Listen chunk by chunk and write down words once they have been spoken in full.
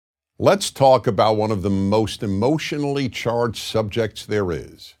Let's talk about one of the most emotionally charged subjects there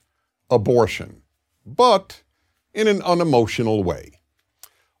is, abortion, but in an unemotional way.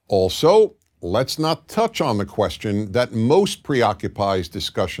 Also, let's not touch on the question that most preoccupies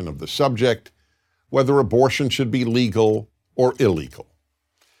discussion of the subject, whether abortion should be legal or illegal.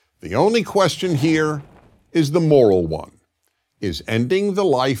 The only question here is the moral one. Is ending the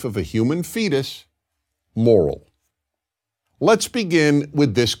life of a human fetus moral? Let's begin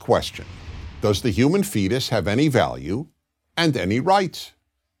with this question. Does the human fetus have any value and any rights?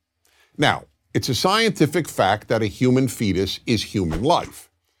 Now, it's a scientific fact that a human fetus is human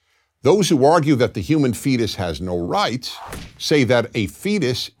life. Those who argue that the human fetus has no rights say that a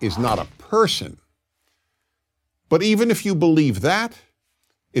fetus is not a person. But even if you believe that,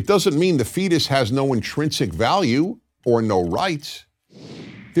 it doesn't mean the fetus has no intrinsic value or no rights.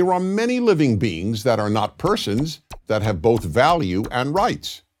 There are many living beings that are not persons that have both value and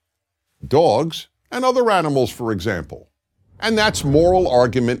rights. Dogs and other animals, for example. And that's moral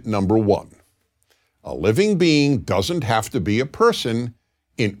argument number one. A living being doesn't have to be a person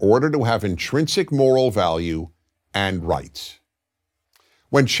in order to have intrinsic moral value and rights.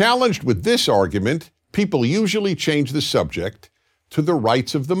 When challenged with this argument, people usually change the subject to the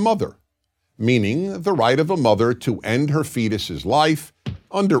rights of the mother, meaning the right of a mother to end her fetus's life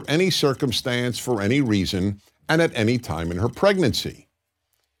under any circumstance for any reason and at any time in her pregnancy.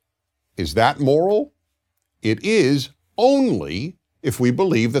 Is that moral? It is only if we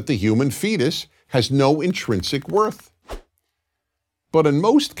believe that the human fetus has no intrinsic worth. But in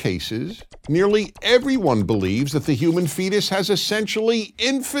most cases, nearly everyone believes that the human fetus has essentially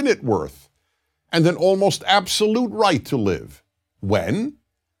infinite worth and an almost absolute right to live. When?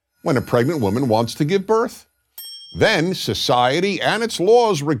 When a pregnant woman wants to give birth. Then society and its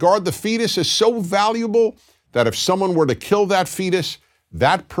laws regard the fetus as so valuable that if someone were to kill that fetus,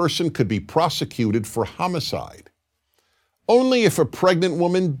 that person could be prosecuted for homicide. Only if a pregnant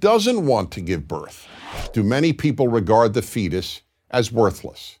woman doesn't want to give birth do many people regard the fetus as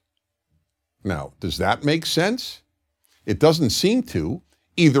worthless. Now, does that make sense? It doesn't seem to.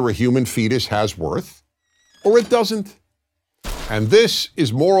 Either a human fetus has worth or it doesn't. And this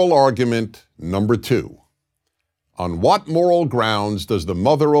is moral argument number two. On what moral grounds does the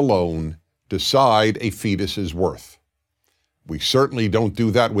mother alone decide a fetus's worth? We certainly don't do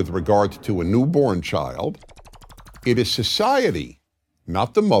that with regard to a newborn child. It is society,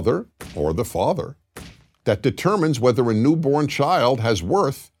 not the mother or the father, that determines whether a newborn child has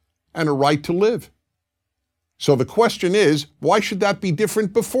worth and a right to live. So the question is, why should that be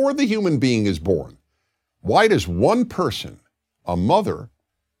different before the human being is born? Why does one person, a mother,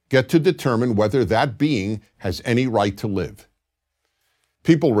 get to determine whether that being has any right to live?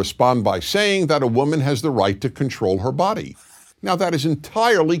 People respond by saying that a woman has the right to control her body. Now, that is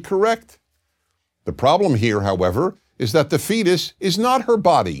entirely correct. The problem here, however, is that the fetus is not her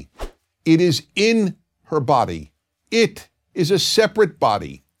body. It is in her body. It is a separate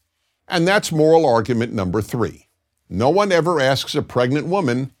body. And that's moral argument number three. No one ever asks a pregnant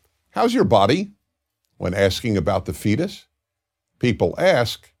woman, "How's your body?" when asking about the fetus. People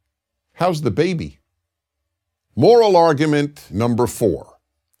ask, "How's the baby?" Moral argument number four.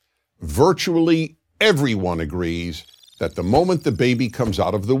 Virtually everyone agrees that the moment the baby comes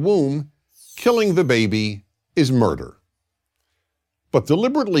out of the womb, killing the baby is murder. But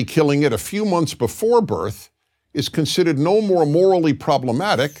deliberately killing it a few months before birth is considered no more morally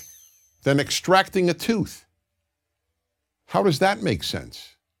problematic than extracting a tooth. How does that make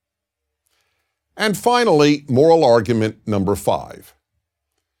sense? And finally, moral argument number five.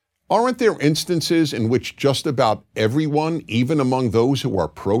 Aren't there instances in which just about everyone, even among those who are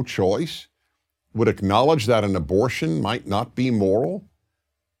pro-choice, would acknowledge that an abortion might not be moral?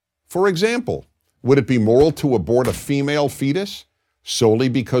 For example, would it be moral to abort a female fetus solely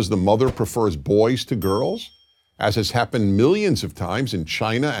because the mother prefers boys to girls, as has happened millions of times in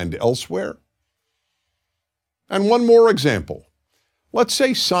China and elsewhere? And one more example. Let's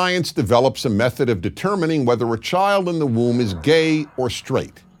say science develops a method of determining whether a child in the womb is gay or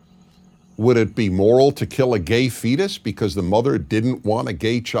straight. Would it be moral to kill a gay fetus because the mother didn't want a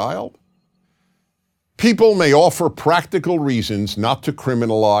gay child? People may offer practical reasons not to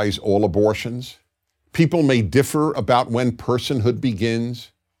criminalize all abortions. People may differ about when personhood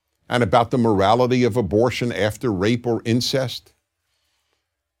begins and about the morality of abortion after rape or incest.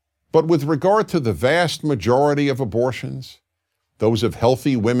 But with regard to the vast majority of abortions, those of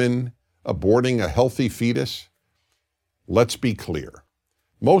healthy women aborting a healthy fetus, let's be clear.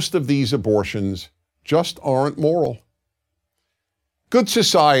 Most of these abortions just aren't moral. Good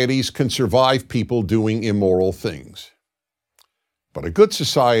societies can survive people doing immoral things. But a good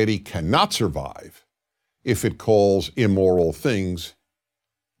society cannot survive if it calls immoral things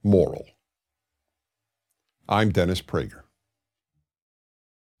moral. I'm Dennis Prager.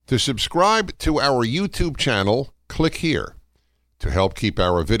 To subscribe to our YouTube channel, click here. To help keep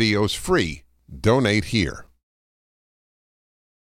our videos free, donate here.